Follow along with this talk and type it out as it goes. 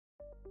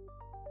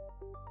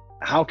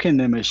how can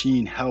the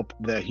machine help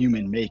the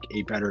human make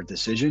a better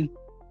decision?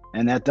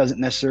 And that doesn't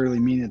necessarily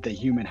mean that the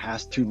human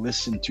has to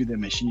listen to the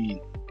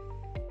machine.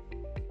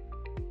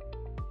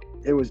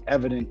 It was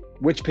evident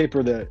which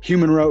paper the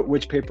human wrote,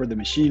 which paper the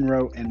machine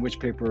wrote, and which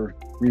paper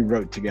we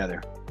wrote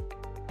together.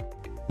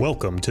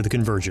 Welcome to the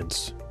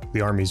Convergence, the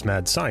Army's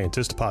Mad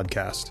Scientist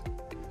podcast.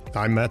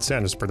 I'm Matt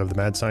Sandisford of the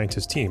Mad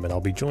Scientist team, and I'll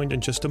be joined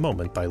in just a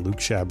moment by Luke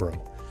Shabro,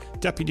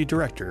 Deputy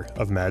Director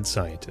of Mad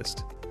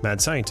Scientist. Mad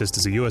Scientist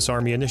is a U.S.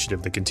 Army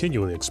initiative that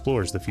continually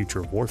explores the future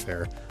of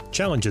warfare,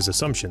 challenges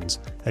assumptions,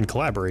 and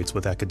collaborates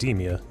with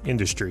academia,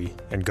 industry,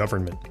 and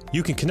government.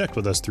 You can connect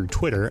with us through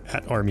Twitter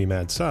at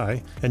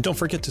ArmyMadSci, and don't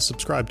forget to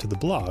subscribe to the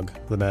blog,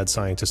 The Mad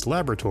Scientist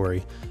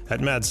Laboratory, at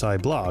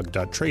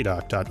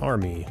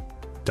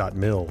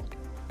madsciblog.tradoc.army.mil.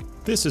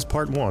 This is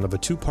part one of a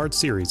two-part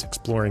series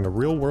exploring a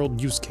real-world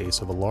use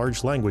case of a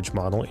large language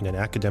model in an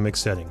academic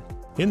setting.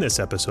 In this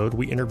episode,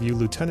 we interview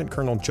Lieutenant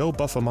Colonel Joe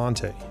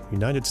Buffamante,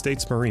 United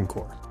States Marine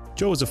Corps.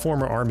 Joe is a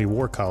former Army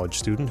War College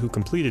student who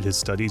completed his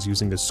studies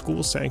using a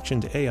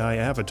school-sanctioned AI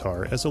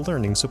avatar as a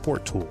learning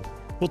support tool.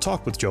 We'll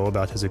talk with Joe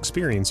about his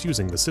experience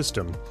using the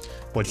system,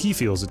 what he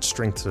feels its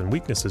strengths and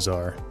weaknesses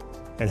are,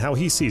 and how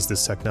he sees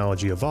this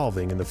technology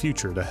evolving in the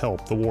future to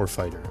help the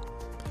warfighter.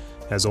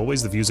 As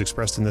always, the views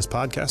expressed in this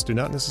podcast do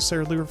not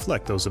necessarily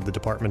reflect those of the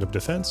Department of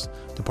Defense,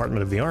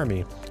 Department of the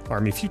Army,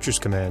 Army Futures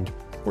Command,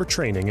 or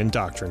Training and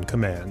Doctrine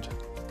Command.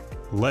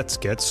 Let's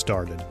get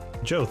started.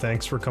 Joe,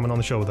 thanks for coming on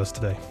the show with us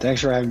today. Thanks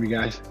for having me,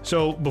 guys.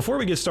 So before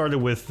we get started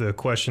with the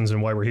questions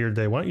and why we're here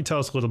today, why don't you tell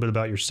us a little bit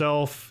about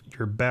yourself,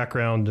 your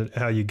background, and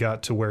how you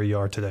got to where you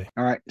are today?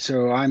 All right.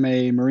 So I'm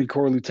a Marine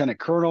Corps Lieutenant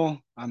Colonel.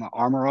 I'm an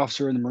armor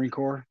officer in the Marine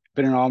Corps.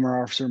 Been an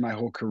armor officer my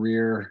whole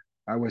career.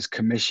 I was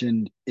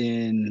commissioned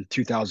in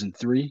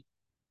 2003.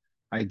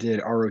 I did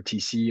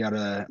ROTC out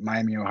of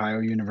Miami, Ohio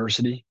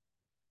University.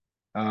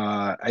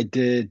 I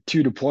did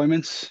 2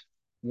 deployments,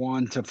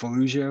 one to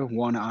Fallujah,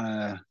 one on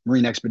a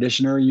Marine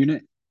Expeditionary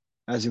Unit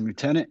as a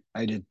lieutenant.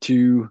 I did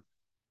 2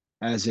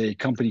 as a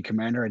company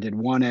commander. I did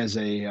 1 as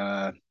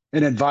an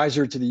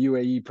advisor to the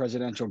UAE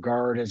Presidential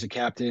Guard as a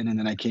captain, and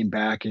then I came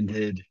back and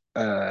did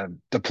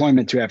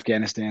deployment to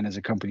Afghanistan as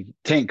a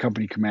tank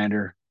company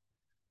commander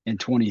in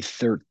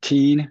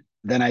 2013.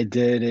 Then I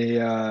did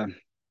a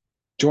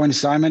joint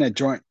assignment at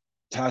Joint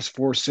Task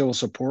Force Civil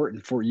Support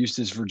in Fort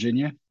Eustis,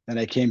 Virginia. Then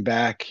I came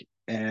back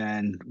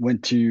and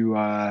went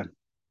to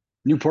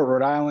Newport,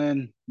 Rhode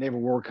Island,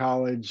 Naval War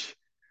College.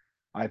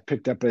 I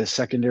picked up a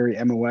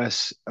secondary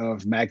MOS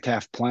of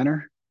MAGTF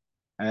Planner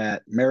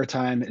at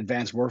Maritime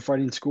Advanced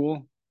Warfighting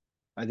School.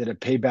 I did a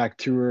payback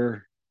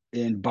tour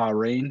in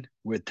Bahrain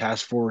with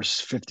Task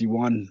Force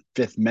 51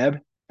 5th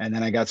MEB. And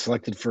then I got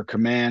selected for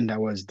command. I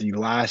was the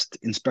last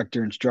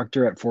instructor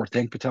at 4th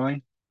Tank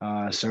Battalion.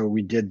 So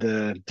we did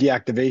the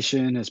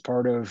deactivation as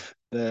part of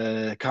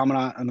the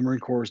Commandant of the Marine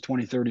Corps'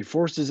 2030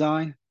 force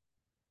design.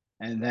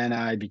 And then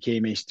I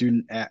became a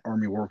student at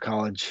Army War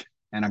College,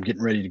 and I'm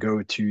getting ready to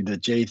go to the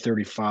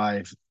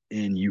J35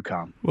 in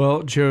Yukon.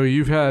 Well, Joe,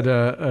 you've had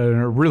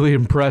a really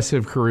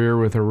impressive career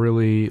with a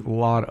really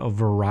lot of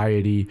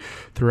variety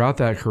throughout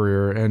that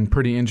career, and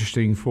pretty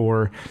interesting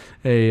for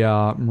a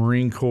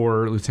Marine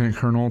Corps Lieutenant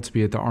Colonel to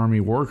be at the Army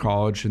War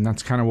College, and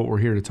that's kind of what we're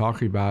here to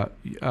talk about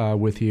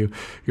with you,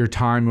 your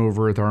time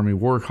over at the Army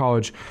War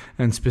College,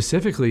 and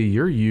specifically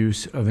your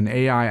use of an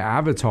AI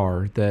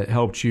avatar that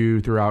helped you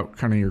throughout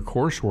kind of your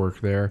coursework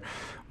there.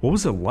 What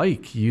was it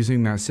like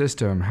using that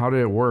system? How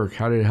did it work?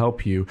 How did it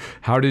help you?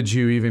 How did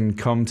you even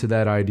come to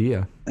that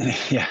idea?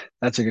 Yeah,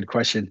 that's a good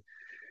question.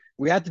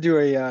 We had to do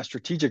a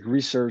strategic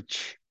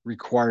research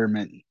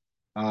requirement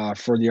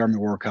for the Army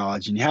War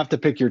College, and you have to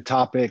pick your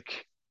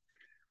topic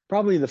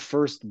probably the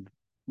first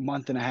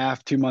month and a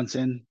half, 2 months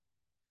in.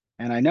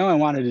 And I know I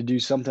wanted to do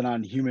something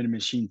on human and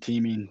machine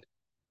teaming,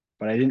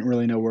 but I didn't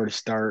really know where to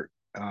start.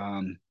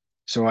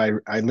 So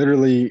I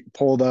literally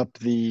pulled up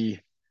the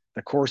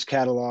course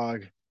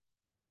catalog.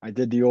 I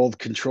did the old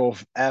Control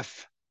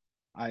F.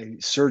 I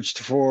searched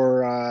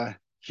for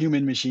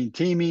human machine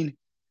teaming,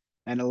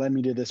 and it led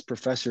me to this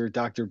professor,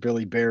 Dr.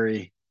 Billy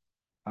Berry.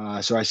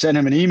 So I sent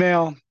him an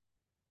email.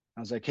 I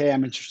was like, hey,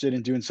 I'm interested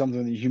in doing something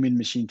with the human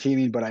machine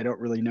teaming, but I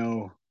don't really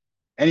know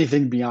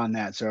anything beyond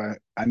that. So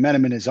I met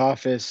him in his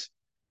office,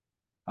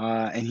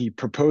 and he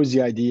proposed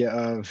the idea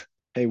of,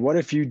 hey, what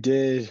if you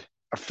did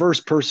a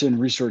first-person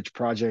research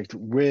project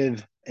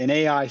with an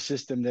AI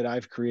system that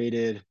I've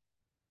created,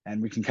 and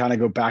we can kind of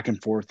go back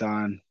and forth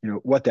on,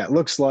 what that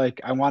looks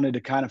like. I wanted to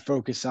kind of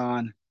focus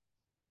on,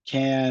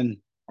 can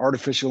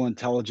artificial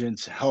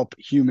intelligence help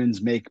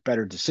humans make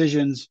better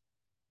decisions?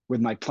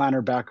 With my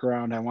planner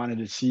background, I wanted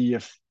to see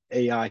if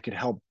AI could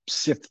help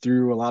sift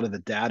through a lot of the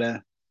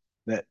data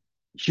that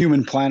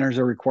human planners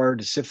are required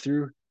to sift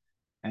through.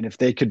 And if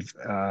they could,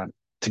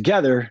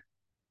 together,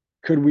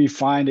 could we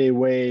find a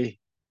way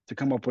to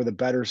come up with a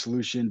better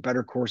solution,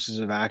 better courses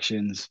of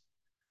actions,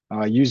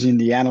 using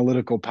the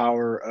analytical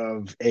power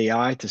of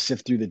AI to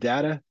sift through the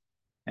data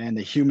and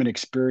the human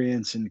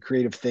experience and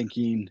creative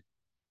thinking,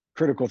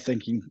 critical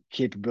thinking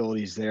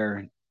capabilities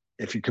there.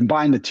 If you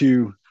combine the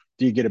two,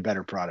 do you get a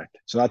better product?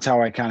 So that's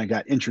how I kind of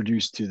got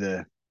introduced to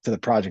the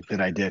project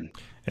that I did.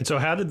 And so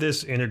how did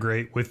this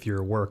integrate with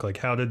your work? Like,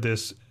 how did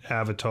this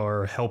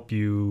avatar help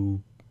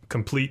you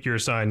complete your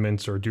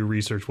assignments or do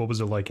research? What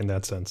was it like in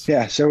that sense?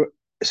 Yeah. So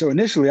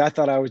initially I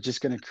thought I was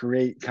just going to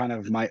create kind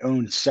of my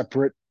own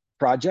separate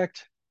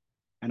project,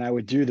 and I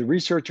would do the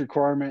research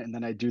requirement and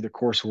then I do the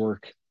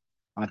coursework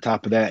on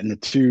top of that. And the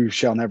two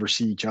shall never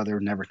see each other,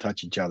 never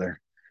touch each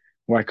other.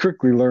 Well, I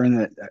quickly learned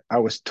that I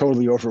was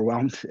totally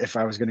overwhelmed if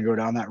I was going to go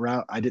down that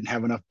route. I didn't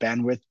have enough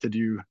bandwidth to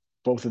do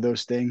both of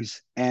those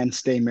things and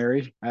stay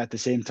married at the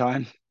same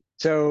time.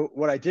 So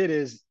what I did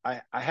is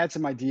I had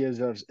some ideas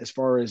of, as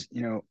far as,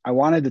 I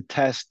wanted to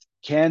test,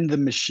 can the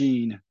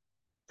machine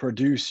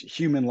produce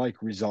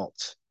human-like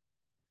results?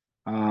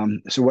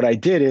 So what I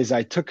did is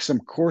I took some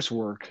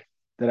coursework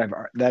that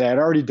I had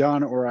already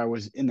done or I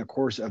was in the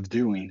course of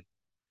doing.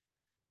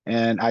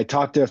 And I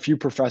talked to a few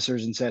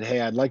professors and said,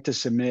 hey, I'd like to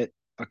submit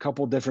a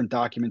couple different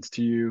documents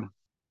to you.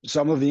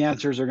 Some of the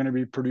answers are going to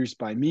be produced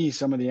by me.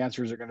 Some of the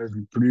answers are going to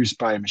be produced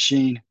by a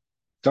machine.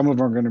 Some of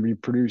them are going to be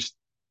produced,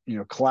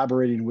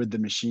 collaborating with the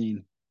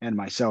machine and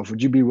myself.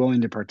 Would you be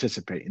willing to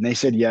participate? And they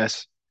said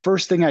yes.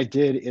 First thing I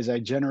did is I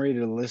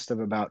generated a list of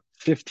about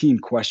 15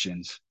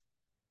 questions.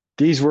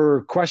 These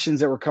were questions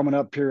that were coming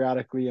up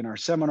periodically in our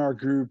seminar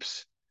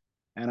groups.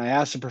 And I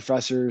asked the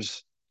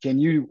professors, can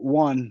you,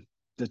 one,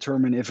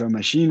 determine if a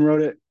machine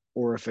wrote it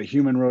or if a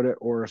human wrote it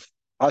or if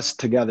us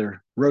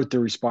together wrote the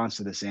response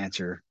to this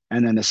answer?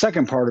 And then the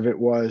second part of it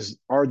was,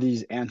 are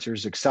these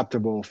answers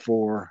acceptable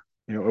for,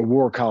 a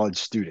War College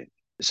student?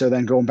 So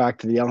then going back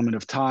to the element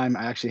of time,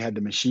 I actually had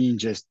the machine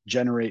just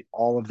generate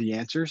all of the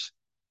answers.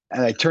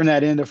 And I turned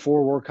that into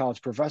 4 War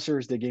College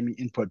professors. They gave me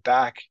input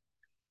back.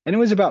 And it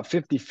was about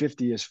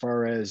 50-50 as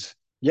far as,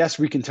 yes,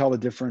 we can tell the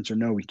difference, or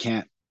no, we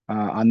can't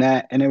on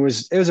that. And it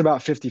was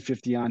about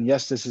 50-50 on,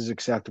 yes, this is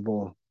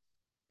acceptable.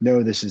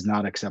 No, this is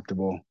not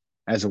acceptable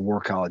as a War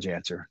College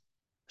answer.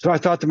 So I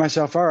thought to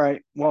myself, all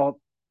right, well,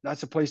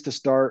 that's a place to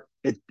start.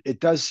 It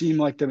does seem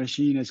like the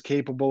machine is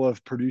capable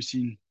of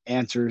producing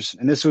answers.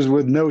 And this was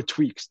with no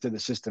tweaks to the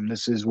system.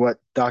 This is what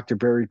Dr.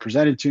 Berry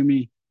presented to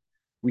me.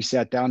 We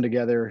sat down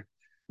together.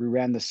 We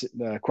ran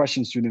the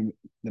questions through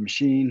the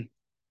machine.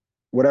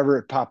 Whatever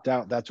it popped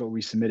out, that's what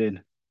we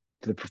submitted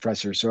to the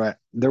professor. So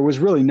there was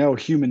really no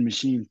human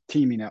machine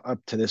teaming up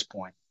to this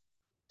point.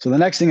 So the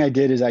next thing I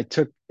did is I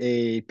took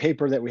a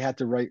paper that we had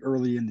to write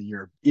early in the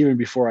year, even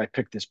before I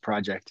picked this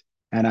project.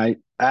 And I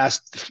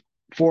asked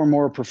 4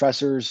 more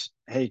professors,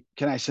 hey,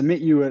 can I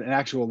submit you an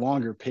actual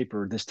longer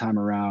paper this time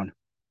around?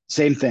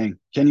 Same thing.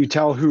 Can you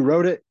tell who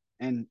wrote it?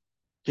 And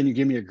can you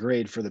give me a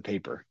grade for the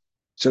paper?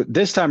 So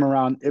this time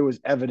around, it was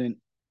evident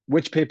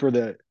which paper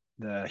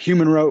the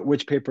human wrote,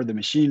 which paper the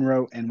machine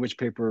wrote, and which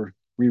paper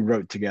we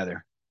wrote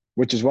together,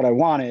 which is what I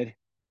wanted.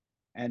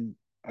 And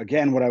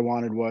again, what I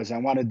wanted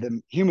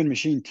the human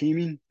machine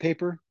teaming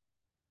paper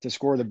to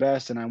score the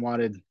best, and I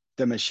wanted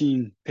the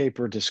machine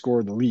paper to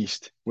score the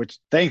least, which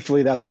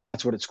thankfully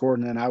that's what it scored.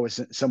 And then I was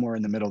somewhere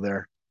in the middle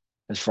there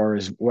as far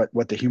as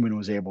what the human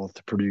was able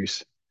to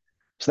produce.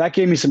 So that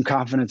gave me some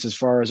confidence as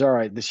far as, all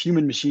right, this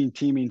human machine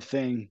teaming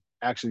thing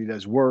actually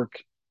does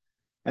work.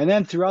 And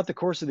then throughout the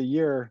course of the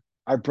year,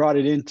 I brought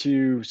it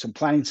into some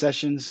planning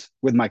sessions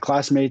with my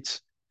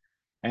classmates.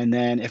 And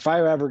then if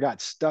I ever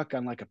got stuck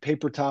on like a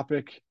paper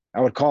topic,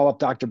 I would call up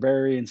Dr.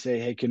 Berry and say,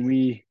 hey, can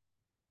we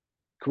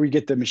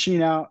get the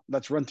machine out?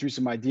 Let's run through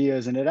some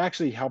ideas. And it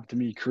actually helped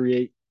me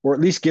create, or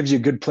at least gives you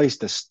a good place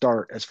to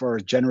start as far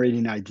as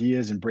generating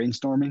ideas and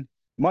brainstorming,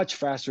 much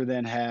faster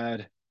than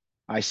had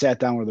I sat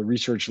down with a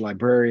research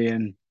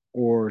librarian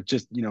or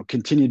just,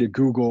 continue to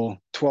Google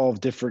 12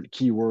 different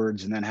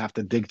keywords and then have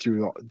to dig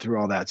through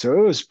all that. So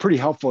it was pretty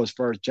helpful as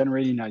far as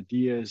generating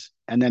ideas.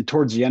 And then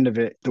towards the end of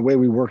it, the way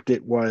we worked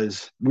it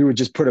was we would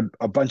just put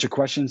a bunch of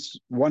questions,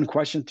 one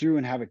question through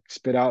and have it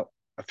spit out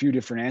a few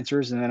different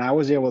answers. And then I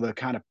was able to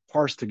kind of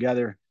parse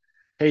together,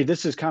 hey,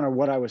 this is kind of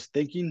what I was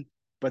thinking,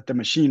 but the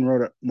machine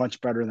wrote it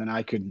much better than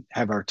I could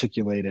have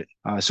articulated.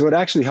 So it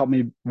actually helped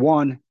me,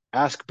 one,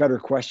 ask better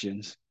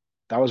questions.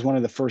 That was one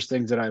of the first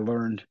things that I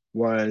learned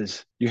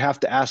was you have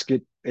to ask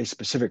it a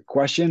specific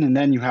question, and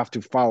then you have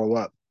to follow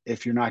up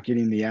if you're not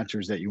getting the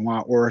answers that you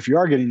want, or if you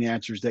are getting the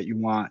answers that you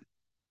want,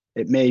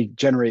 it may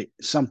generate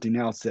something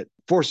else that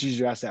forces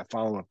you to ask that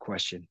follow-up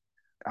question.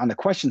 On the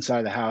question side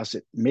of the house,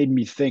 it made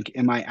me think,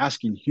 am I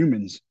asking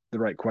humans the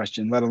right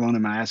question, let alone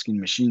am I asking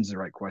machines the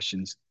right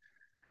questions?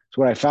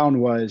 So what I found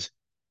was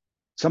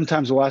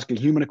sometimes we'll ask a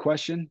human a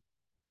question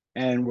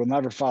and we'll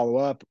never follow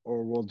up,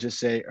 or we'll just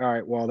say, all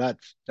right, well, that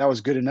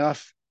was good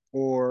enough,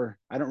 or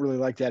I don't really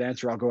like that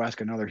answer. I'll go ask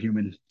another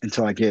human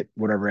until I get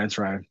whatever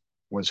answer I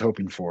was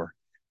hoping for.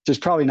 Which is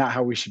probably not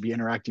how we should be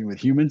interacting with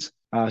humans.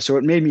 So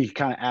it made me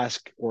kind of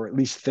ask, or at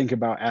least think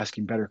about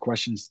asking better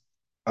questions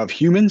of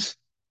humans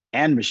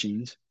and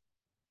machines.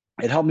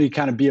 It helped me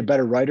kind of be a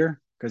better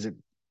writer because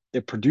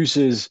it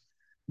produces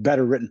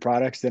better written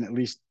products than at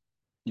least,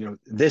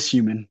 this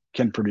human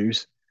can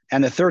produce.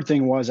 And the third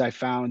thing was I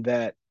found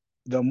that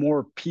the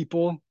more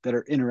people that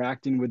are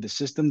interacting with the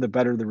system, the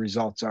better the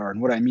results are.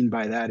 And what I mean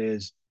by that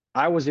is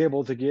I was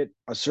able to get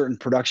a certain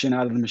production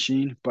out of the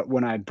machine, but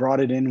when I brought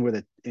it in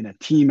in a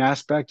team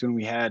aspect, when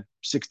we had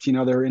 16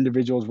 other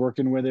individuals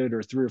working with it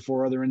or 3 or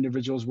 4 other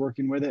individuals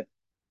working with it,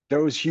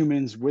 those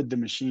humans with the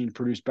machine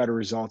produce better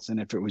results than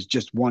if it was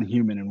just one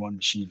human and one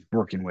machine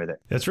working with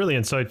it. That's really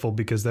insightful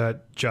because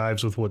that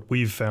jives with what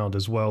we've found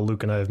as well.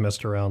 Luke and I have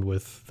messed around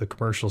with the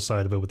commercial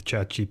side of it with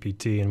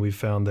ChatGPT, and we've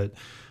found that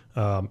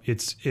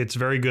it's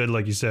very good,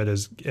 like you said,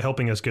 as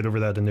helping us get over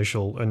that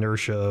initial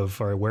inertia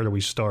of, all right, where do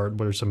we start?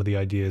 What are some of the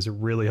ideas? It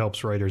really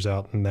helps writers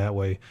out in that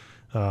way.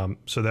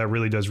 So that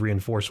really does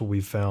reinforce what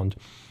we've found.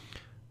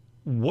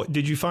 What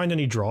did you find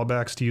any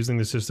drawbacks to using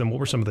the system? What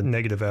were some of the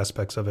negative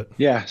aspects of it?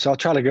 Yeah, so I'll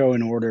try to go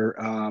in order.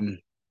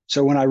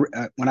 So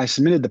when I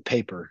submitted the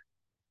paper,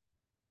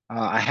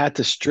 I had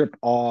to strip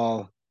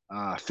all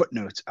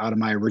footnotes out of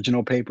my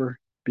original paper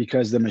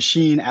because the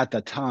machine at the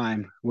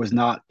time was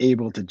not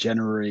able to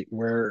generate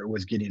where it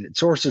was getting its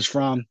sources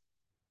from.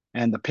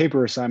 And the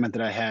paper assignment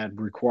that I had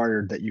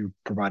required that you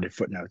provided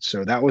footnotes.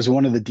 So that was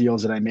one of the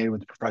deals that I made with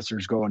the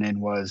professors going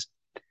in was,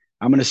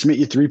 I'm going to submit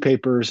you 3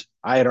 papers.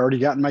 I had already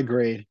gotten my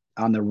grade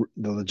on the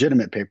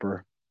legitimate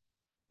paper,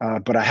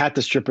 but I had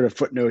to strip it of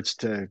footnotes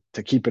to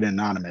keep it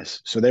anonymous.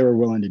 So they were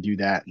willing to do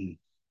that. And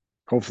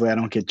hopefully I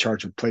don't get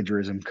charged with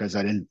plagiarism because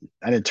I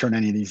didn't turn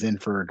any of these in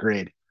for a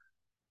grade.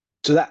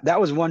 So that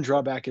was one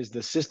drawback is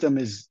the system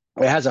it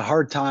has a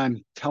hard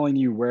time telling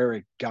you where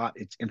it got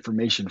its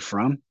information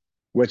from,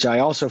 which I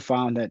also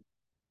found that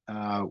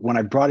when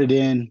I brought it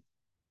in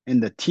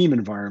the team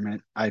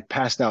environment, I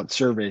passed out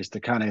surveys to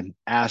kind of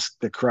ask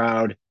the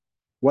crowd,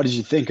 what did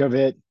you think of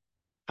it?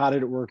 How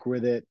did it work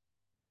with it?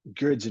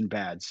 Goods and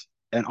bads.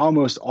 And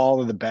almost all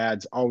of the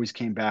bads always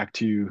came back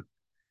to,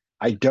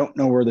 I don't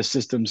know where the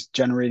system's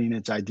generating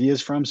its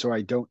ideas from, so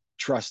I don't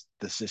trust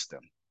the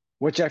system,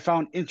 which I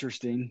found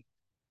interesting.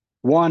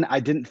 One, I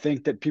didn't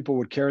think that people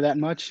would care that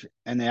much,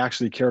 and they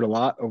actually cared a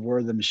lot of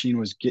where the machine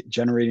was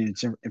generating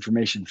its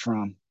information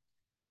from.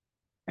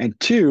 And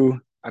two,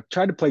 I've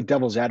tried to play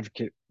devil's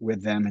advocate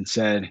with them and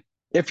said,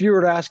 if you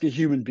were to ask a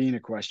human being a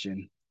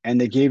question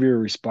and they gave you a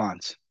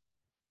response,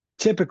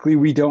 typically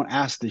we don't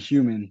ask the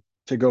human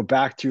to go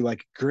back to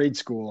like grade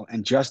school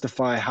and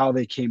justify how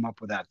they came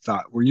up with that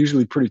thought. We're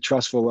usually pretty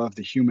trustful of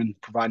the human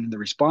providing the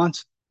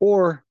response,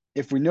 or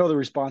if we know the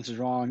response is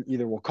wrong,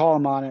 either we'll call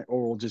them on it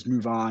or we'll just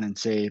move on and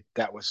say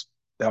that was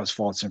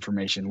false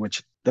information,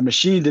 which the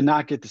machine did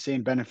not get the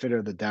same benefit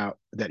of the doubt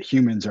that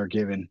humans are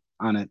given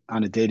on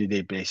a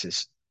day-to-day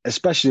basis,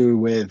 especially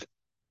with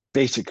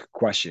basic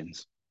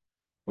questions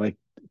like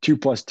 2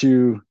 plus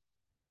 2,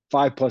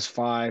 5 plus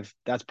 5.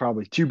 That's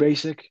probably too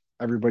basic.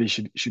 Everybody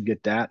should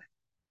get that.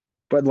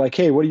 But like,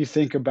 hey, what do you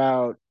think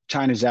about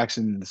China's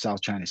action in the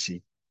South China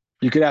Sea?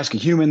 You could ask a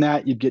human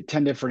that, you'd get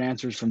 10 different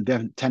answers from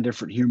 10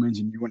 different humans,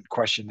 and you wouldn't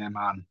question them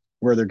on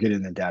where they're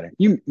getting the data.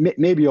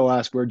 Maybe you'll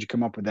ask, where'd you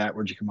come up with that?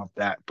 Where'd you come up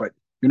with that? But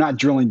you're not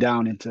drilling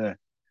down into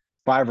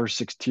 5 or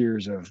 6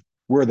 tiers of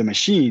where the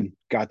machine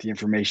got the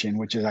information,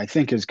 which is, I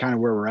think, is kind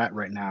of where we're at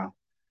right now.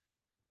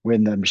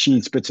 When the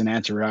machine spits an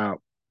answer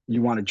out,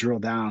 you want to drill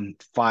down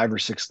 5 or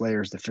 6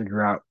 layers to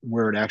figure out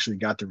where it actually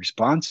got the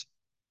response.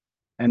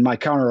 And my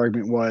counter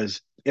argument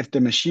was, if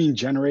the machine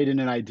generated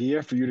an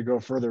idea for you to go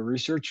further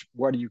research,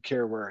 what do you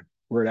care where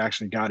it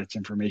actually got its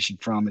information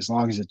from, as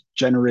long as it's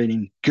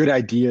generating good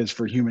ideas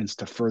for humans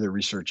to further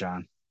research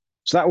on?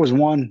 So that was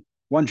one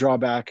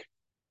drawback,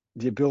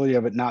 the ability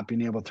of it not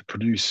being able to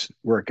produce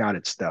where it got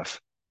its stuff.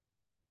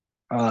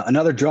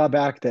 Another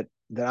drawback that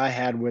I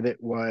had with it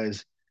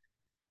was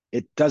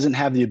it doesn't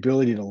have the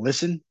ability to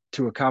listen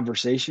to a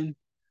conversation.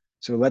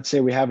 So let's say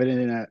we have it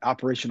in an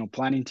operational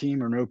planning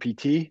team or an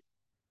OPT.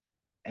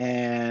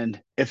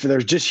 And if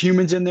there's just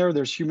humans in there,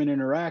 there's human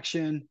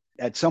interaction.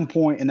 At some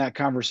point in that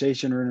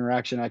conversation or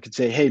interaction, I could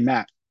say, hey,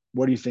 Matt,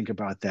 what do you think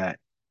about that?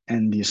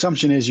 And the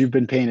assumption is you've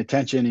been paying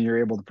attention and you're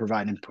able to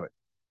provide input.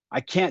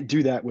 I can't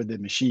do that with the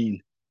machine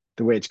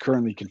the way it's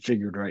currently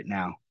configured right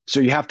now.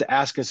 So you have to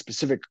ask a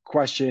specific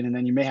question, and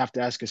then you may have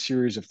to ask a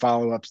series of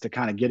follow-ups to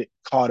kind of get it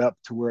caught up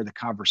to where the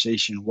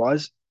conversation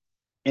was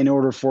in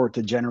order for it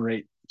to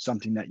generate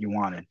something that you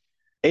wanted.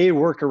 A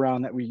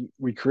workaround that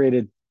we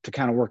created to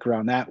kind of work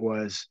around that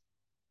was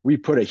we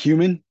put a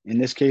human, in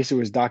this case, it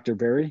was Dr.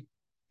 Berry,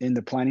 in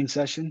the planning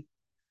session,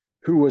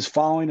 who was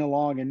following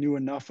along and knew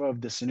enough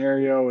of the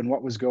scenario and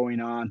what was going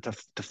on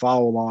to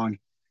follow along.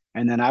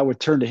 And then I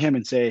would turn to him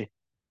and say,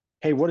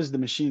 hey, what does the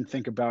machine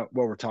think about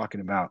what we're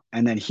talking about?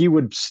 And then he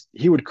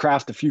would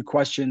craft a few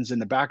questions in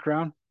the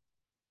background,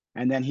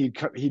 and then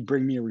he'd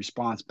bring me a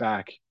response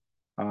back.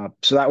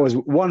 So that was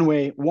one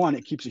way. One,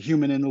 it keeps a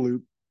human in the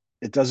loop.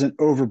 It doesn't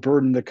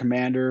overburden the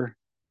commander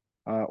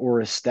or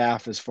his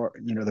staff, as far,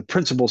 the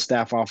principal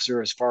staff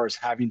officer, as far as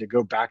having to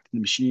go back to the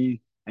machine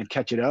and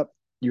catch it up.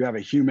 You have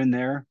a human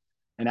there.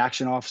 An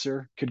action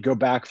officer could go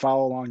back,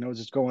 follow along, knows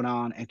what's going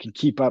on, and can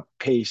keep up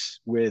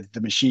pace with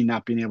the machine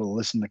not being able to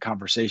listen to the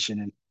conversation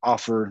and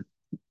offer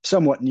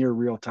somewhat near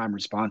real-time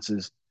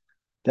responses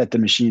that the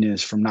machine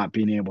is from not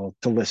being able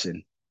to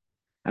listen.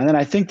 And then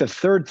I think the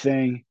third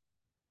thing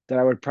that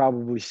I would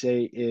probably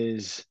say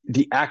is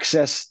the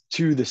access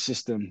to the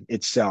system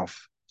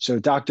itself. So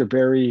Dr.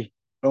 Berry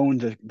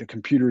owned the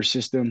computer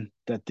system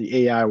that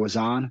the AI was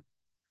on.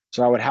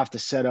 So I would have to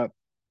set up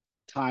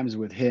times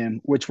with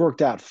him, which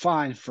worked out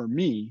fine for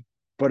me.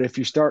 But if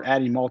you start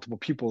adding multiple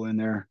people in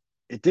there,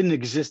 it didn't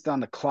exist on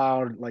the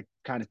cloud like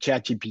kind of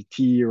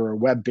ChatGPT or a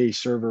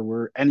web-based server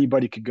where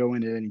anybody could go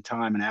in at any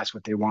time and ask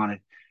what they wanted.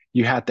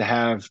 You had to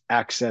have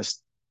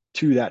access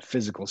to that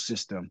physical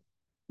system.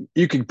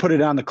 You could put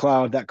it on the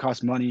cloud, that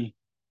costs money.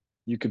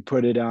 You could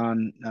put it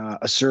on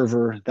a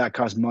server, that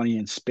costs money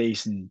and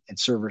space and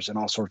servers and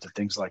all sorts of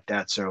things like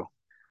that. So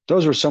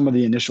those were some of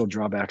the initial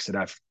drawbacks that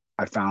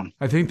I found.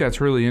 I think that's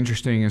really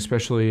interesting,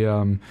 especially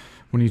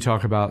when you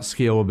talk about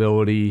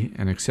scalability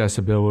and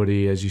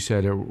accessibility. As you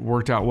said, it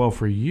worked out well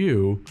for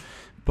you,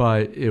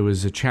 but it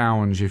was a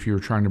challenge if you were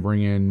trying to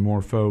bring in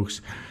more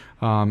folks.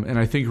 And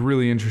I think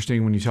really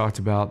interesting when you talked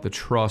about the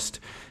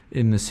trust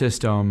in the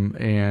system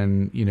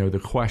and, you know, the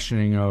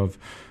questioning of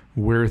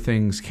where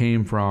things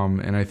came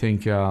from. And I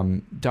think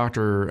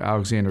Dr.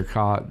 Alexander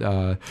Cott,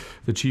 the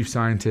chief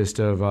scientist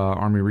of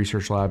Army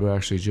Research Lab, who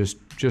actually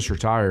just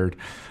retired,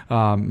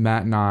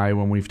 Matt and I,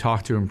 when we've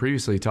talked to him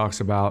previously, talks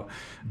about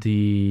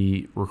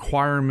the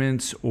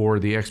requirements or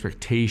the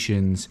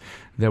expectations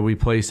that we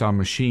place on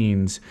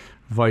machines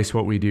vice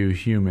what we do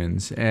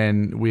humans.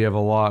 And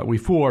we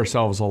fool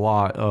ourselves a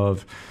lot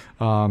of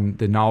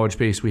the knowledge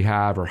base we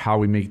have or how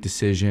we make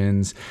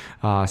decisions.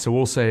 So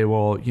we'll say,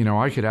 well, you know,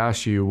 I could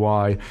ask you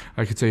why.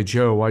 I could say,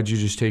 Joe, why'd you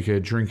just take a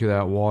drink of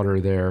that water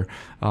there?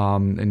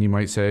 And you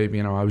might say,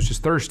 you know, I was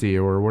just thirsty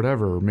or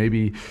whatever.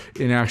 Maybe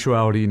in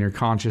actuality, in your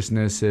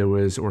consciousness, it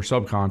was, or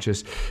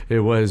subconscious,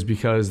 it was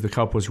because the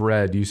cup was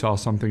red. You saw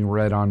something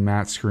red on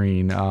Matt's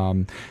screen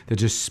that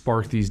just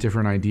sparked these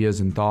different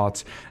ideas and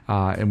thoughts.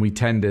 And we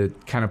tend to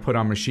kind of put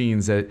on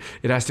machines that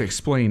it has to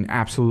explain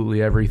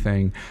absolutely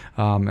everything.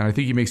 And I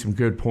think you make some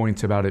good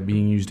points about it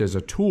being used as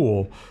a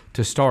tool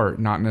to start,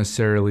 not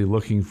necessarily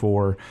looking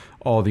for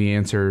all the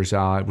answers,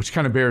 which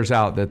kind of bears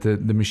out that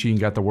the machine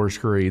got the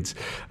worst grades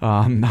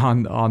on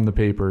the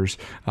papers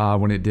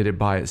when it did it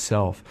by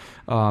itself.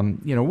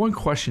 You know, one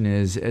question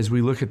is, as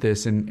we look at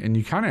this, and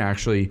you kind of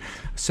actually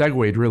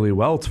segued really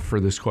well for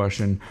this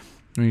question,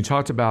 when you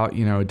talked about,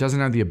 you know, it doesn't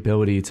have the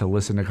ability to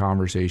listen to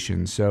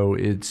conversations. So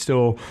it's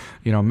still,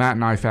 you know, Matt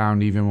and I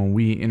found even when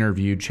we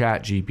interviewed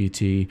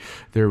ChatGPT,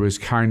 there was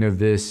kind of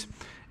this,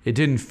 it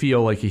didn't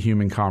feel like a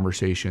human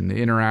conversation. The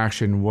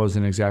interaction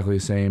wasn't exactly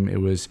the same.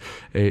 It was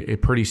a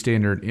pretty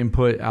standard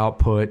input,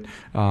 output,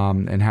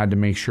 and had to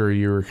make sure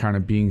you were kind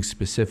of being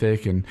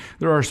specific. And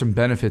there are some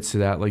benefits to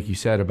that, like you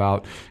said,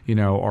 about, you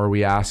know, are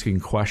we asking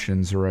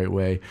questions the right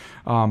way?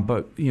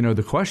 But, you know,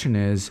 the question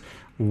is,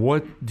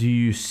 what do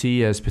you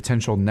see as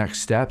potential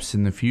next steps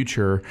in the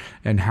future,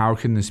 and how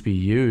can this be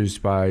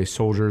used by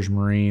soldiers,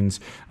 Marines,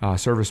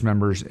 service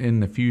members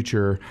in the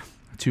future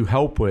to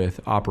help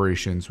with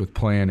operations, with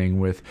planning,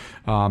 with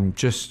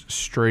just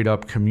straight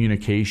up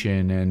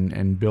communication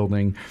and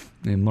building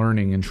and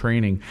learning and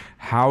training?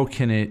 How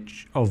can it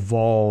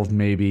evolve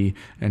maybe,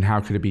 and how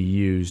could it be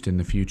used in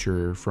the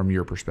future from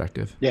your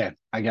perspective? Yeah,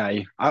 I got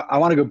you. I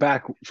want to go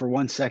back for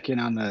 1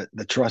 second on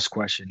the trust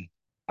question.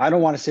 I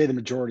don't want to say the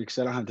majority because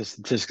I don't have the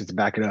statistics to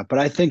back it up, but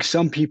I think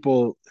some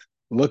people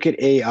look at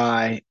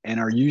AI and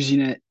are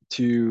using it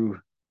to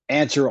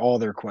answer all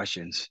their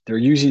questions. They're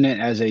using it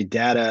as a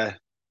data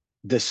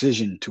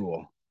decision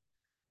tool,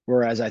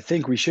 whereas I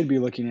think we should be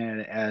looking at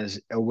it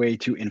as a way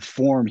to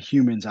inform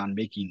humans on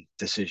making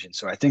decisions.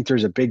 So I think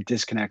there's a big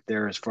disconnect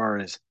there as far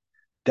as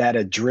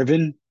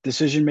data-driven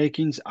decision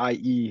makings,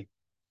 i.e.,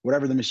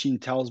 whatever the machine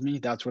tells me,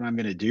 that's what I'm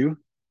going to do,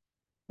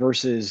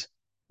 versus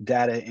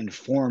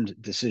data-informed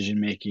decision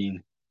making,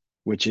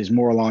 which is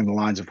more along the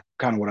lines of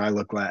kind of what I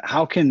look at.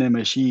 How can the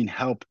machine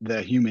help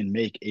the human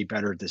make a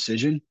better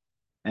decision?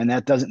 And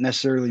that doesn't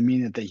necessarily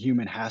mean that the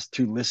human has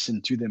to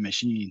listen to the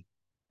machine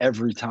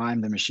every time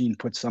the machine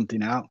puts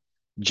something out,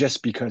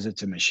 just because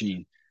it's a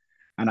machine.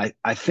 And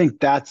I think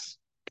that's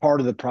part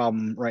of the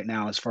problem right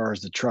now as far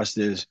as the trust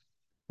is.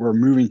 We're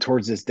moving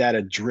towards this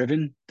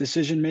data-driven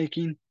decision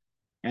making.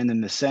 And in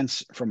the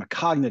sense, from a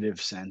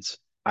cognitive sense,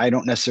 I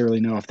don't necessarily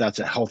know if that's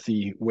a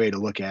healthy way to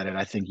look at it.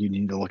 I think you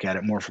need to look at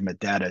it more from a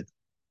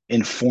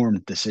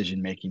data-informed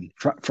decision making,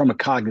 from a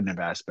cognitive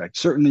aspect.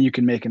 Certainly, you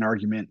can make an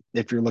argument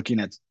if you're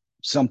looking at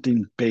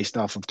something based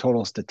off of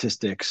total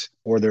statistics,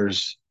 or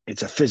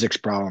it's a physics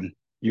problem.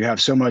 You have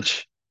so many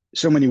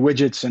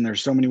widgets, and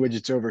there's so many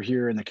widgets over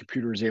here, and the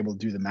computer is able to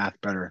do the math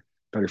better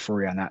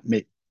for you on that.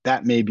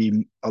 That may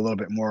be a little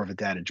bit more of a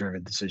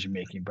data-driven decision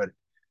making, but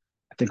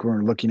I think when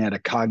we're looking at a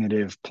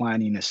cognitive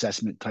planning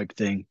assessment type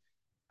thing,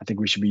 I think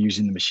we should be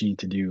using the machine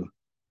to do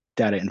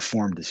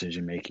data-informed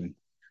decision making.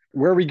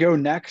 Where we go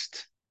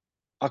next,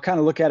 I'll kind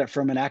of look at it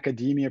from an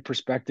academia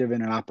perspective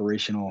and an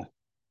operational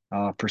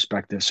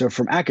perspective. So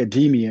from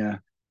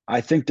academia, I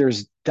think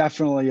there's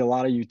definitely a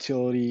lot of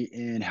utility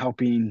in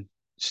helping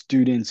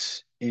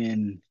students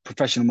in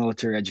professional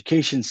military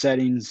education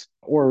settings,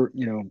 or,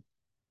 you know,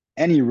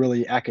 any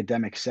really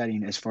academic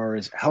setting as far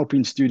as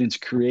helping students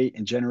create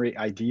and generate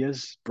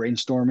ideas,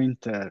 brainstorming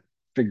to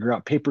figure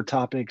out paper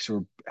topics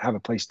or have a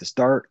place to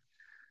start.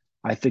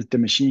 I think the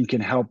machine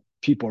can help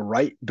people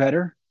write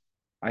better.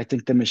 I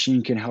think the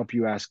machine can help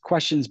you ask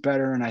questions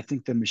better. And I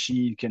think the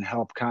machine can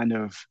help kind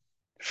of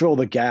fill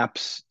the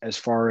gaps as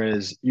far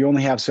as you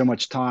only have so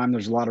much time.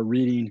 There's a lot of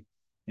reading.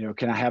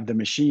 Can I have the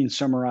machine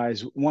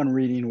summarize one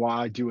reading while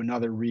I do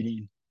another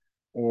reading?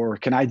 Or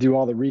can I do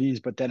all the readings,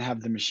 but then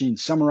have the machine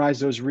summarize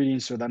those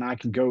readings so then I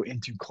can go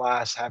into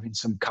class having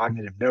some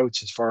cognitive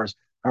notes as far as,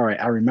 all right,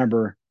 I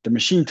remember the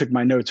machine took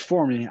my notes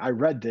for me. I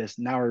read this.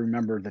 Now I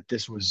remember that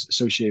this was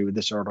associated with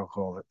this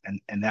article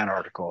and that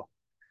article.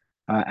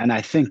 And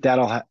I think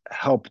that'll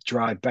help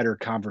drive better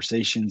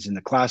conversations in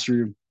the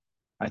classroom.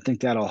 I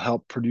think that'll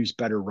help produce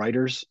better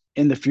writers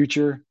in the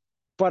future.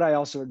 But I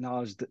also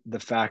acknowledge the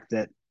fact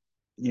that,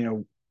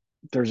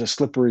 there's a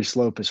slippery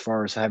slope as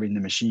far as having the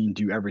machine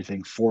do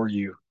everything for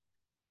you.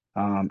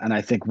 And I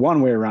think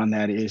one way around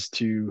that is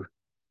to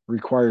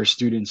require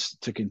students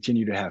to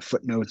continue to have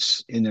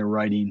footnotes in their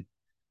writing,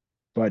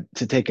 but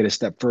to take it a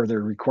step further,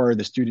 require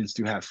the students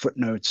to have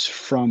footnotes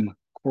from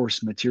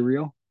course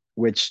material,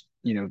 which,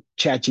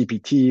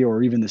 ChatGPT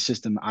or even the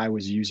system I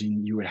was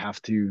using, you would have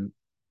to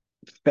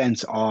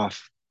fence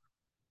off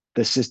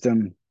the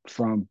system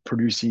from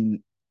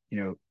producing,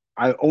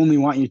 I only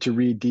want you to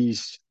read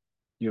these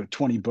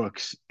 20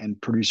 books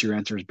and produce your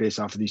answers based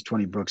off of these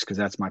 20 books because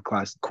that's my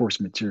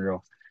course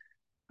material.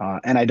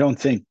 And I don't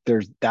think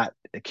there's that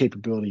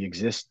capability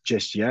exists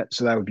just yet.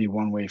 So that would be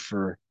one way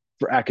for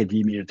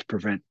academia to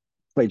prevent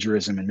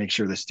plagiarism and make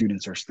sure the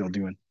students are still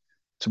doing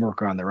some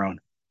work on their own.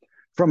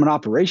 From an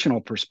operational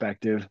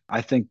perspective,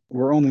 I think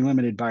we're only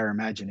limited by our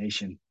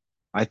imagination.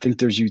 I think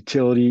there's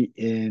utility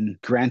in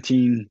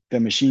granting the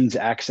machines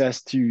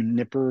access to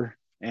NIPR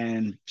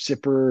and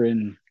SIPR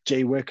and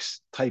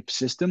JWICS type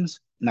systems.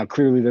 Now,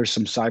 clearly, there's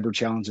some cyber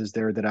challenges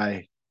there that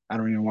I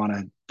don't even want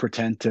to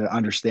pretend to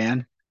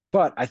understand.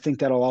 But I think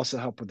that'll also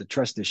help with the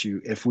trust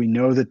issue. If we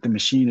know that the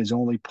machine is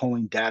only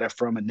pulling data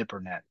from a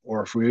NIPR net,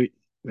 or if we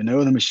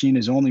know the machine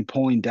is only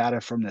pulling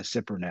data from the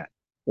SIPR net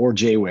or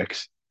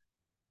JWICS,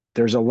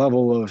 there's a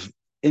level of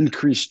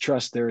increased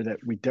trust there that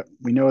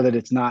we know that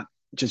it's not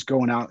just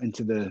going out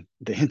into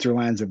the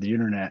hinterlands of the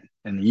internet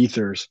and the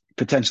ethers,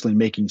 potentially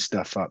making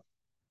stuff up.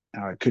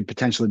 It could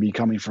potentially be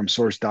coming from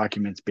source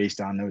documents based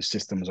on those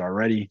systems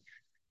already,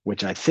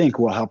 which I think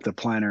will help the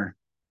planner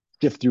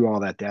sift through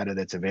all that data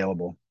that's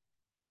available.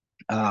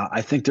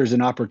 I think there's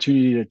an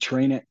opportunity to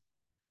train it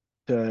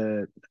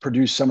to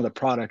produce some of the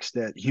products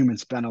that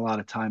humans spend a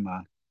lot of time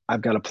on.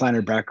 I've got a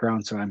planner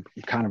background, so I'm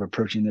kind of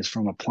approaching this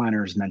from a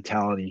planner's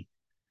mentality.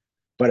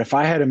 But if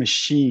I had a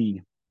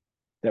machine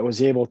that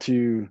was able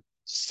to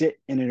sit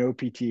in an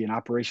OPT, an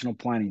operational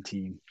planning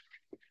team,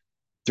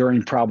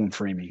 during problem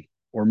framing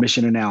or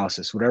mission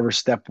analysis, whatever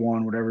step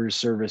one, whatever your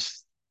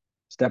service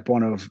step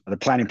one of the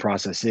planning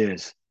process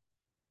is.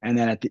 And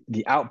then at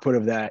the output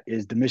of that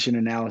is the mission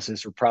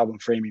analysis or problem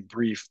framing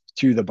brief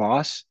to the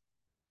boss.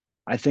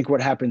 I think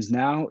what happens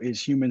now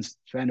is humans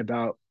spend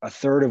about a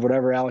third of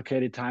whatever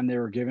allocated time they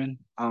were given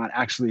on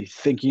actually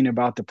thinking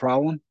about the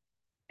problem,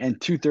 and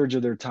 2/3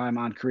 of their time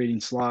on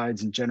creating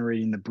slides and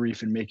generating the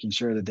brief and making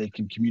sure that they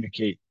can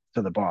communicate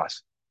to the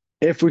boss.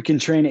 If we can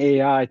train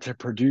AI to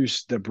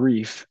produce the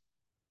brief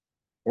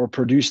or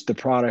produce the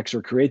products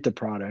or create the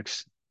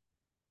products,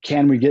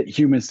 can we get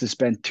humans to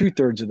spend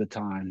 2/3 of the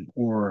time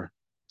or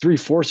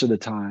 3/4 of the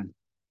time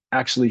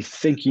actually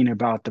thinking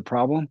about the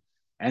problem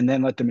and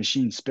then let the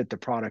machine spit the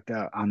product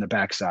out on the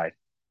backside?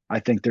 I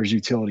think there's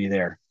utility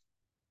there.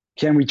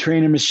 Can we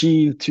train a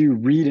machine to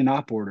read an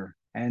op order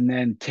and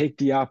then take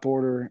the op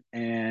order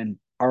and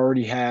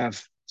already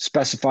have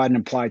specified and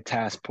implied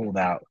tasks pulled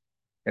out?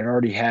 It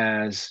already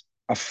has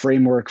a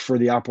framework for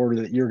the op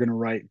order that you're going to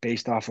write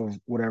based off of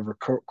whatever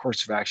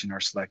course of action are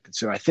selected.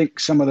 So I think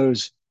some of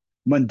those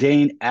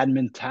mundane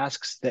admin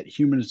tasks that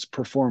humans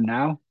perform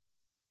now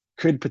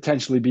could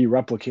potentially be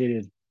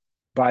replicated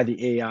by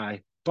the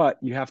AI, but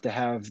you have to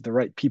have the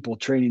right people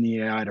training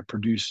the AI to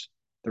produce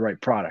the right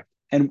product.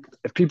 And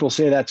if people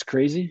say that's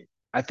crazy,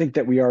 I think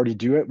that we already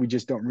do it. We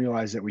just don't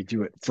realize that we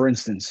do it. For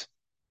instance,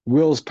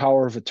 Will's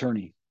power of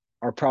attorney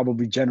are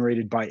probably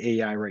generated by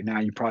AI right now.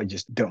 You probably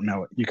just don't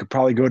know it. You could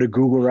probably go to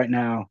Google right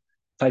now,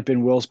 type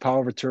in Will's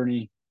power of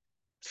attorney,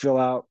 fill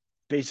out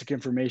basic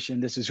information.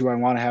 This is who I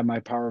want to have my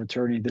power of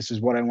attorney. This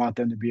is what I want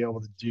them to be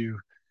able to do.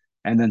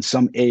 And then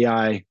some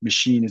AI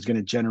machine is going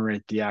to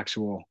generate the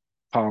actual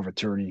power of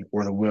attorney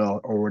or the will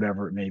or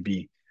whatever it may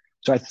be.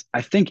 So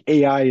I think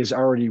AI is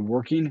already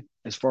working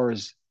as far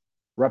as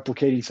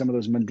replicating some of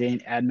those mundane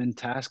admin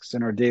tasks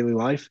in our daily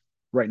life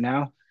right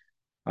now.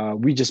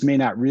 We just may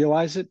not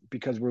realize it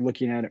because we're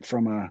looking at it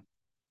from a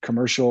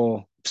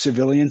commercial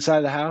civilian side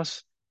of the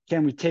house.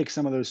 Can we take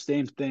some of those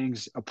same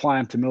things, apply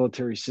them to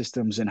military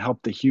systems, and help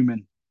the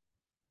human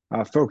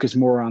focus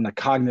more on the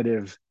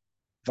cognitive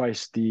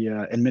vice the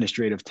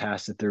administrative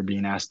tasks that they're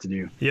being asked to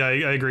do? Yeah,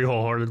 I agree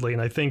wholeheartedly.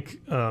 And I think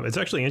it's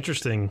actually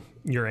interesting,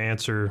 your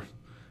answer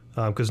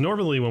Because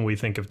normally when we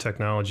think of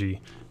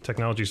technology,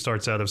 technology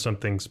starts out of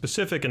something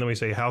specific, and then we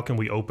say, how can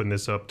we open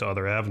this up to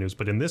other avenues?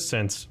 But in this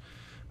sense,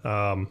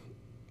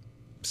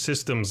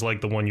 systems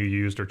like the one you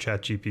used or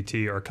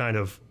ChatGPT are kind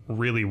of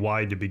really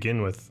wide to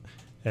begin with.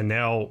 And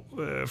now,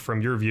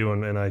 from your view,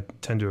 and I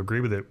tend to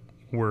agree with it,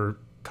 we're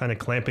kind of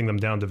clamping them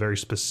down to very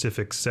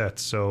specific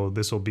sets. So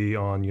this will be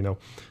on,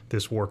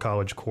 this War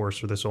College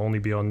course, or this will only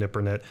be on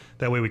NIPRNet.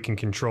 That way we can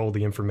control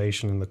the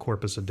information and the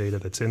corpus of data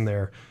that's in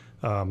there,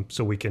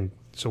 so we can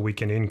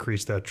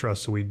increase that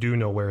trust, so we do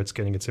know where it's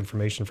getting its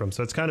information from.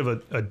 So it's kind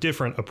of a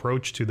different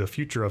approach to the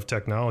future of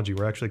technology.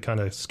 We're actually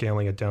kind of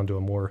scaling it down to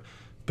a more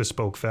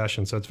bespoke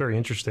fashion. So it's very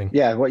interesting.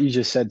 Yeah, what you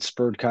just said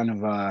spurred kind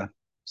of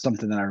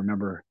something that I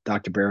remember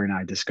Dr. Barry and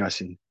I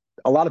discussing.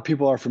 A lot of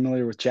people are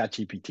familiar with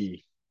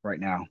ChatGPT right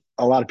now.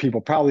 A lot of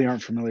people probably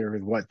aren't familiar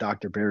with what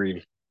Dr.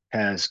 Barry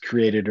has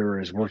created or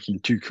is working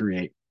to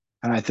create.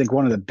 And I think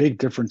one of the big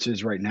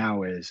differences right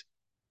now is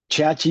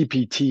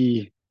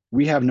ChatGPT,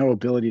 we have no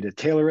ability to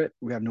tailor it.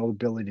 We have no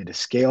ability to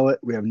scale it.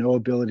 We have no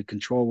ability to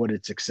control what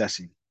it's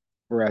accessing.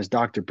 Whereas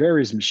Dr.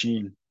 Barry's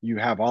machine, you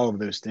have all of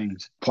those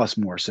things plus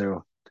more.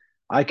 So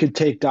I could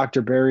take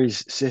Dr.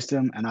 Barry's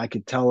system and I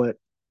could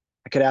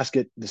ask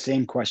it the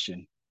same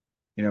question.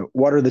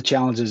 What are the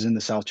challenges in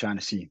the South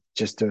China Sea?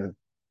 Just to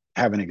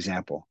have an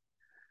example.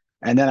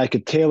 And then I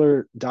could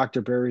tailor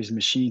Dr. Barry's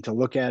machine to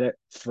look at it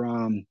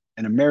from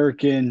an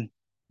American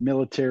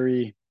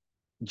military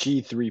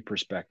G3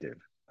 perspective.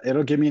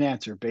 It'll give me an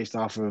answer based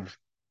off of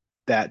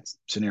that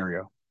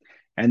scenario.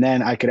 And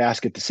then I could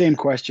ask it the same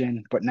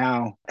question, but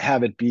now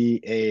have it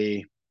be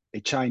a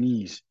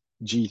Chinese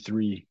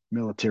G3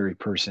 military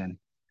person.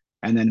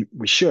 And then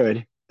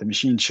the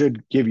machine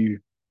should give you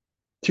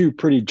two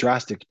pretty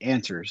drastic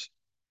answers.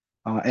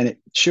 And it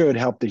should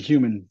help the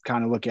human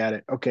kind of look at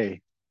it. Okay,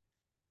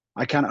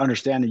 I kind of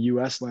understand the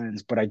US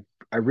lens, but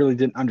I really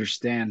didn't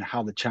understand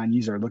how the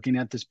Chinese are looking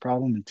at this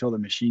problem until the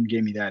machine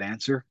gave me that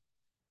answer.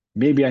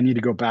 Maybe I need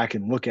to go back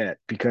and look at it,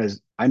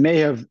 because I may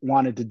have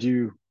wanted to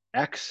do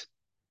X,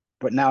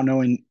 but now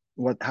knowing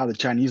how the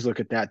Chinese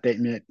look at that,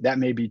 that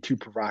may be too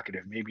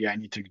provocative. Maybe I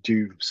need to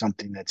do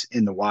something that's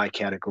in the Y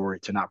category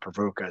to not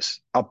provoke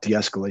us up the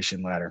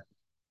escalation ladder.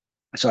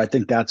 So I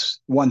think that's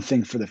one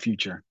thing for the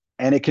future.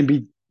 And it can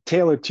be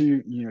tailored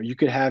to, you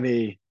could have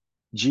a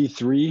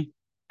G3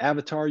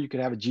 avatar, you could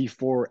have a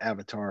G4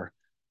 avatar,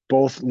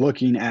 both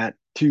looking at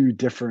two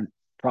different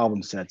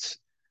problem sets.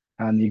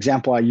 The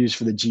example I use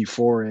for the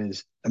G4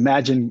 is,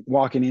 imagine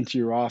walking into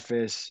your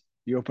office,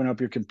 you open up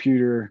your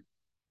computer,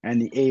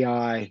 and the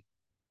AI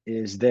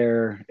is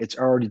there. It's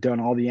already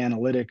done all the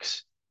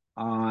analytics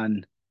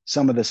on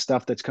some of the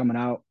stuff that's coming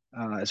out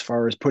as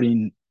far as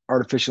putting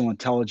artificial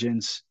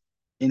intelligence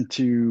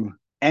into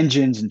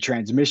engines and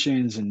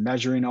transmissions and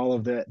measuring all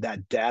of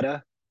that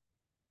data,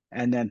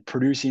 and then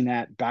producing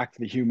that back to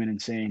the human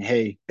and saying,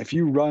 hey, if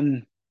you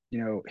run,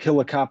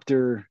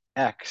 helicopter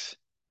X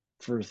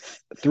for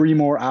 3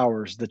 more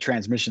hours, the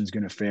transmission's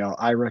going to fail.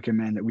 I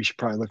recommend that we should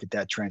probably look at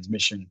that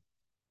transmission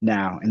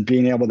now. And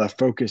being able to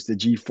focus the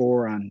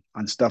G4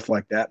 on stuff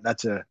like that,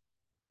 that's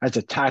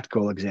a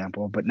tactical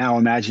example. But now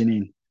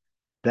imagining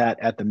that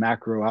at the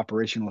macro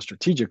operational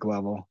strategic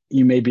level,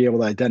 you may be able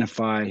to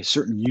identify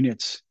certain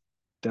units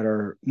that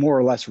are more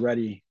or less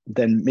ready,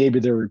 then maybe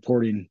they're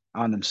reporting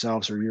on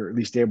themselves, or you're at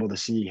least able to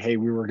see, hey,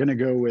 we were going to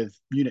go with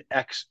unit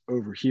X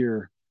over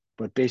here,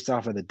 but based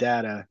off of the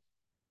data,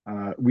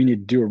 we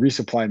need to do a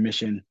resupply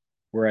mission,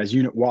 whereas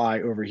unit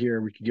Y over here,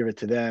 we could give it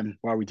to them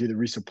while we do the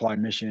resupply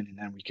mission, and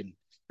then we can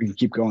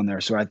keep going there.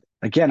 So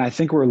I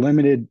think we're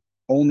limited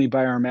only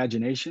by our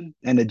imagination.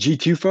 And the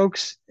G2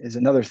 folks is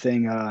another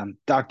thing.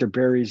 Dr.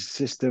 Barry's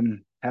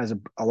system has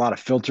a lot of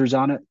filters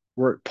on it,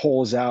 where it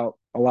pulls out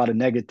a lot of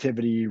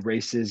negativity,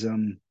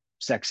 racism,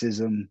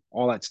 sexism,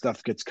 all that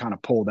stuff gets kind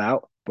of pulled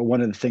out. But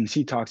one of the things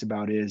he talks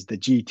about is the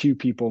G2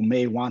 people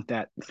may want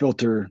that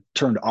filter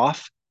turned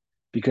off,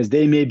 because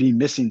they may be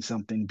missing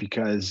something,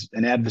 because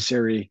an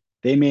adversary,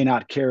 they may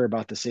not care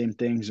about the same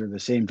things or the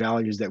same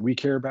values that we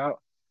care about.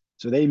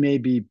 So they may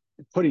be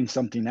putting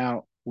something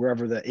out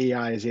wherever the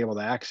AI is able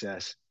to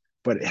access,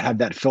 but had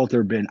that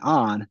filter been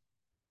on,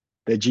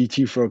 the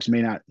G2 folks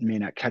may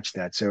not catch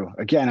that. So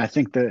again, I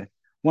think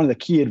one of the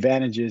key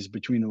advantages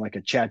between like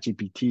a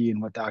ChatGPT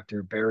and what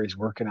Dr. Barry's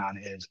working on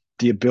is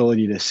the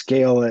ability to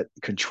scale it,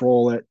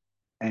 control it,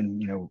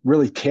 and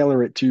really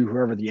tailor it to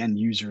whoever the end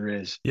user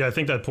is. Yeah, I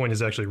think that point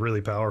is actually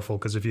really powerful,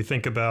 because if you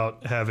think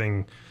about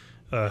having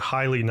a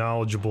highly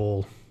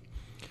knowledgeable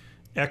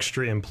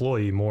extra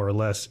employee, more or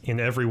less, in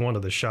every one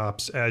of the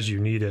shops as you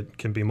need it,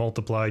 can be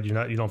multiplied. You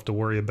don't have to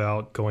worry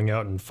about going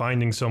out and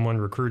finding someone,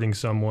 recruiting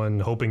someone,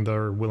 hoping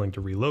they're willing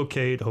to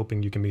relocate,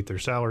 hoping you can meet their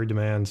salary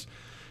demands.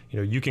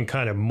 You can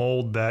kind of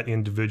mold that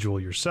individual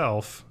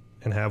yourself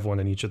and have one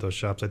in each of those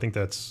shops. I think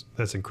that's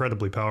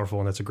incredibly powerful,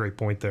 and that's a great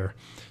point there.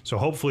 So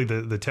hopefully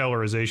the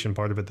tailorization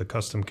part of it, the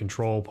custom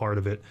control part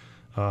of it,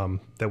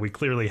 that we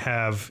clearly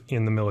have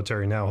in the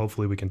military now,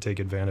 hopefully we can take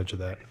advantage of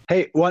that.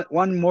 Hey,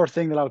 one more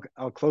thing that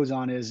I'll close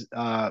on is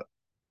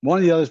one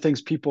of the other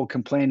things people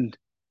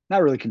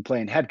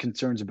had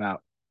concerns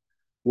about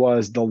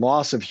was the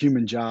loss of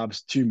human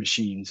jobs to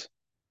machines.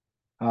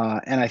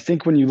 And I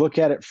think when you look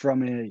at it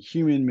from a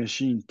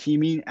human-machine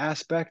teaming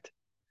aspect,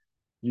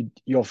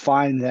 you'll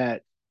find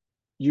that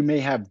you may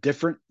have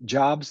different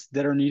jobs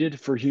that are needed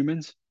for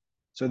humans.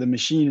 So the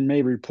machine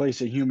may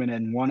replace a human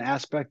in one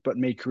aspect, but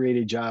may create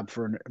a job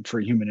for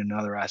a human in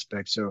another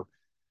aspect. So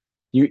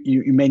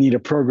you may need a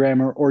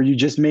programmer, or you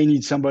just may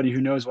need somebody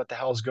who knows what the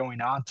hell is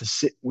going on to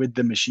sit with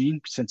the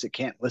machine, since it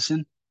can't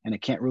listen and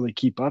it can't really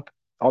keep up.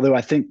 Although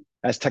I think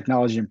as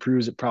technology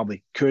improves, it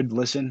probably could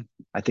listen.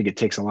 I think it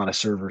takes a lot of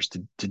servers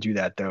to do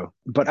that, though.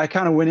 But I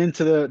kind of went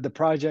into the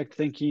project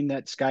thinking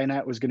that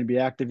Skynet was going to be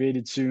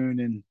activated soon,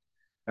 and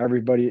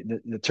everybody,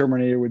 the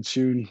Terminator would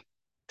soon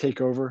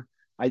take over.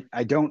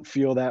 I don't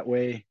feel that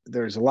way.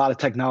 There's a lot of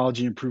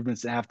technology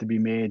improvements that have to be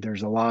made.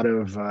 There's a lot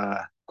of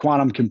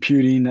quantum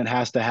computing that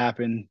has to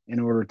happen in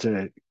order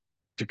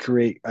to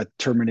create a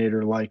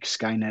Terminator-like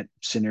Skynet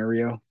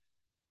scenario.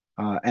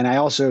 And I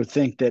also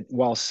think that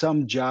while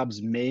some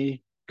jobs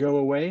may go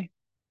away,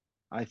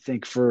 I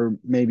think for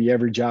maybe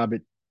every job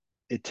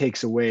it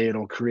takes away,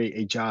 it'll create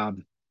a job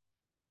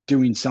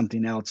doing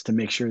something else to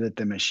make sure that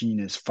the machine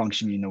is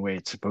functioning the way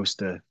it's supposed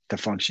to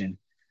function.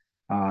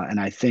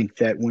 And I think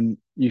that when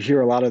you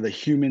hear a lot of the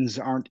humans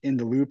aren't in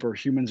the loop or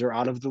humans are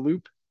out of the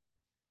loop,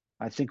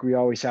 I think we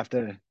always have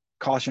to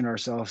caution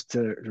ourselves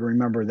to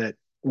remember that,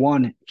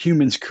 one,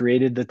 humans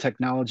created the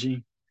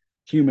technology,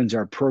 humans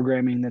are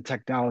programming the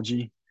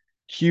technology,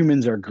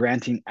 humans are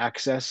granting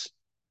access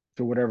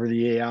to whatever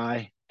the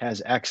AI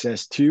has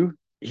access to.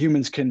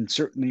 Humans can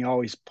certainly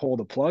always pull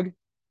the plug.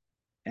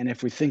 And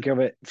if we think of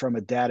it from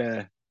a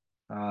data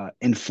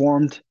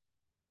informed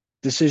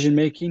decision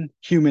making,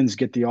 humans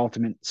get the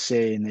ultimate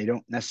say, and they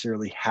don't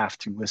necessarily have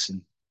to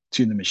listen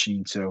to the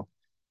machine. So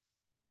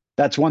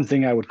that's one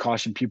thing I would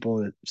caution people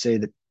that say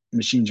that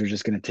machines are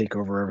just going to take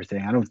over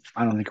everything. I don't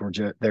think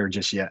we're there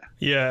just yet.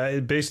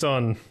 Yeah, based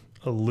on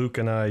Luke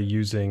and I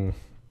using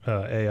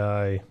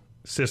AI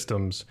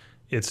systems,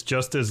 it's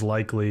just as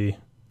likely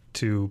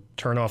to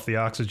turn off the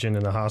oxygen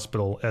in a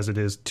hospital as it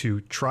is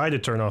to try to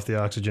turn off the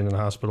oxygen in a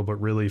hospital, but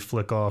really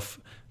flick off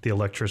the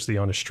electricity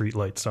on a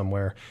streetlight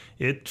somewhere.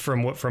 It,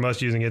 from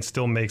us using it,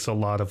 still makes a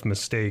lot of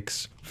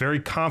mistakes, very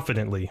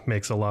confidently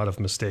makes a lot of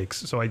mistakes.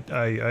 So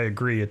I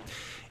agree.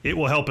 It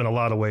will help in a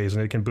lot of ways,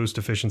 and it can boost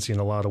efficiency in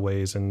a lot of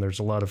ways. And there's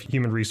a lot of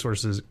human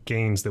resources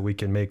gains that we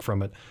can make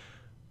from it,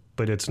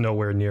 but it's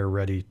nowhere near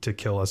ready to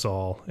kill us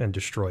all and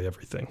destroy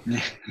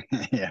everything.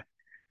 Yeah.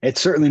 It's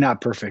certainly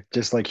not perfect.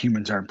 Just like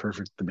humans aren't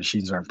perfect, the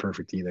machines aren't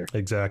perfect either.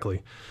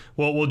 Exactly.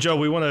 Well, Joe,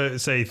 we want to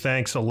say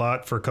thanks a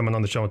lot for coming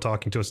on the show and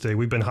talking to us today.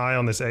 We've been high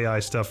on this AI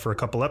stuff for a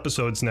couple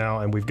episodes now,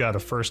 and we've got a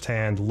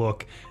firsthand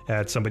look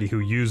at somebody who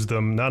used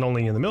them not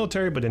only in the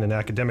military, but in an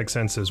academic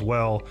sense as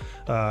well.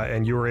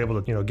 And you were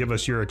able to, give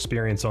us your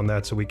experience on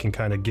that so we can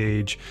kind of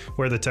gauge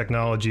where the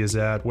technology is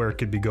at, where it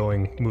could be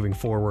going moving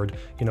forward,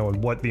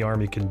 and what the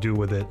Army can do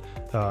with it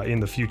in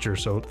the future.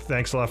 So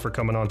thanks a lot for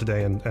coming on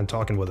today and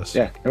talking with us.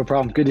 Yeah, no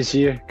problem. Good to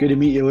see you. Good to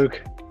meet you,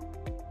 Luke.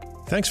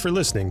 Thanks for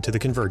listening to The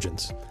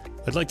Convergence.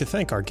 I'd like to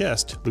thank our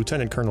guest,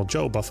 Lieutenant Colonel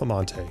Joe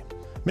Buffamante.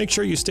 Make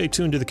sure you stay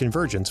tuned to The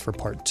Convergence for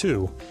Part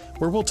 2,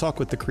 where we'll talk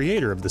with the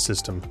creator of the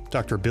system,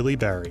 Dr. Billy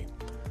Barry.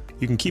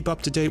 You can keep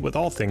up to date with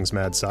all things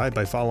Mad Sci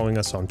by following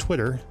us on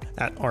Twitter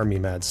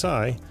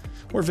 @ArmyMadSci,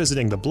 or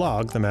visiting the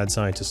blog, The Mad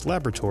Scientist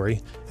Laboratory,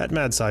 at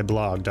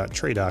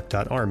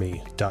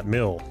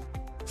madsciblog.tradoc.army.mil.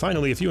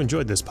 Finally, if you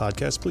enjoyed this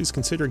podcast, please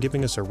consider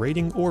giving us a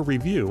rating or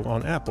review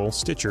on Apple,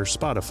 Stitcher,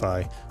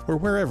 Spotify, or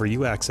wherever you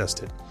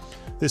accessed it.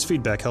 This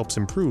feedback helps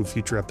improve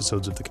future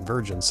episodes of The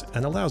Convergence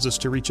and allows us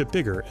to reach a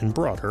bigger and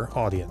broader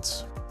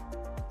audience.